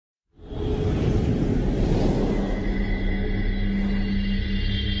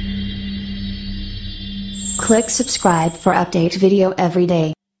Click subscribe for update video every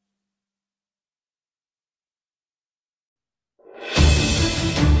day.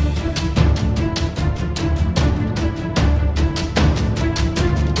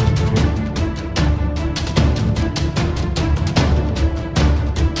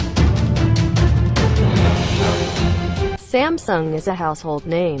 Samsung is a household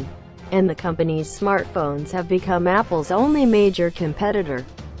name, and the company's smartphones have become Apple's only major competitor.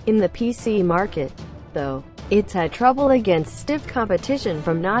 In the PC market, though, it's had trouble against stiff competition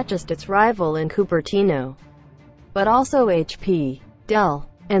from not just its rival in Cupertino, but also HP, Dell,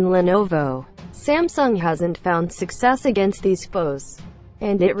 and Lenovo. Samsung hasn't found success against these foes,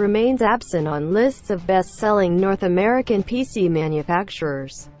 and it remains absent on lists of best-selling North American PC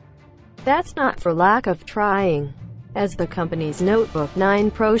manufacturers. That's not for lack of trying. As the company's Notebook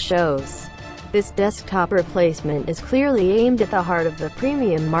 9 Pro shows, this desktop replacement is clearly aimed at the heart of the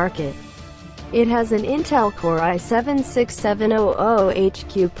premium market. It has an Intel Core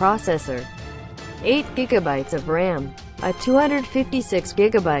i7-6700HQ processor, 8 GB of RAM, a 256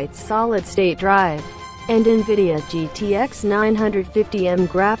 GB solid-state drive, and NVIDIA GTX 950M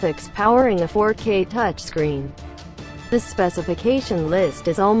graphics powering a 4K touchscreen. The specification list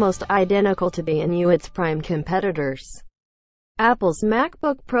is almost identical to the its prime competitors. Apple's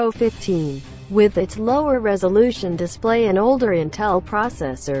MacBook Pro 15, with its lower resolution display and older Intel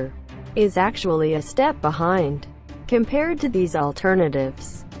processor, is actually a step behind. Compared to these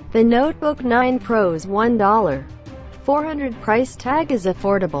alternatives, the Notebook 9 Pro's $1,400 price tag is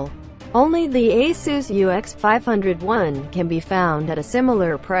affordable. Only the Asus UX501 can be found at a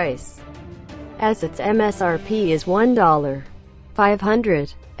similar price, as its MSRP is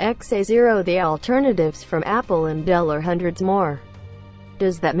 $1,500. XA0. The alternatives from Apple and Dell are hundreds more.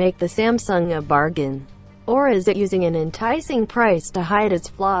 Does that make the Samsung a bargain? Or is it using an enticing price to hide its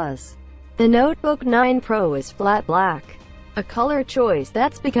flaws? The Notebook 9 Pro is flat black, a color choice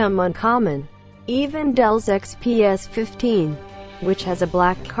that's become uncommon. Even Dell's XPS 15, which has a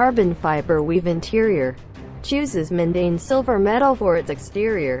black carbon fiber weave interior, chooses mundane silver metal for its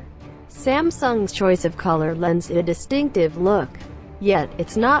exterior. Samsung's choice of color lends it a distinctive look, yet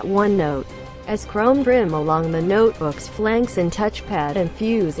it's not one note, as chrome trim along the notebook's flanks and touchpad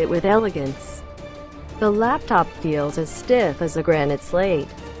infuse it with elegance. The laptop feels as stiff as a granite slate,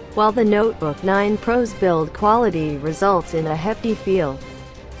 while the Notebook 9 Pro's build quality results in a hefty feel.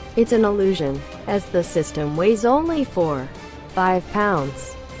 It's an illusion, as the system weighs only 4.5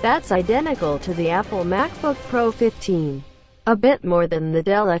 pounds. That's identical to the Apple MacBook Pro 15, a bit more than the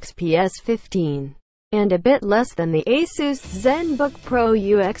Dell XPS 15, and a bit less than the Asus ZenBook Pro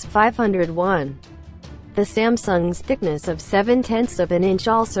UX501. The Samsung's thickness of 0.7 inch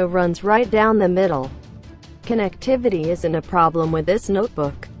also runs right down the middle. Connectivity isn't a problem with this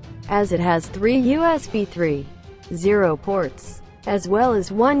notebook, as it has 3 USB 3.0 ports, as well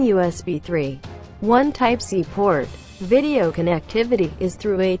as one USB 3.1 Type-C port. Video connectivity is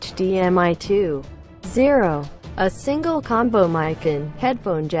through HDMI 2.0. A single combo mic and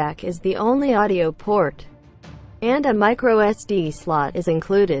headphone jack is the only audio port, and a microSD slot is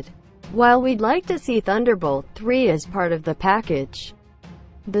included. While we'd like to see Thunderbolt 3 as part of the package,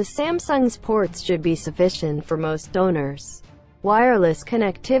 the Samsung's ports should be sufficient for most owners. Wireless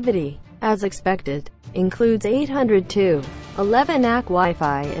connectivity, as expected, includes 802.11ac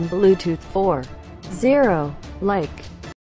Wi-Fi and Bluetooth 4.0. Like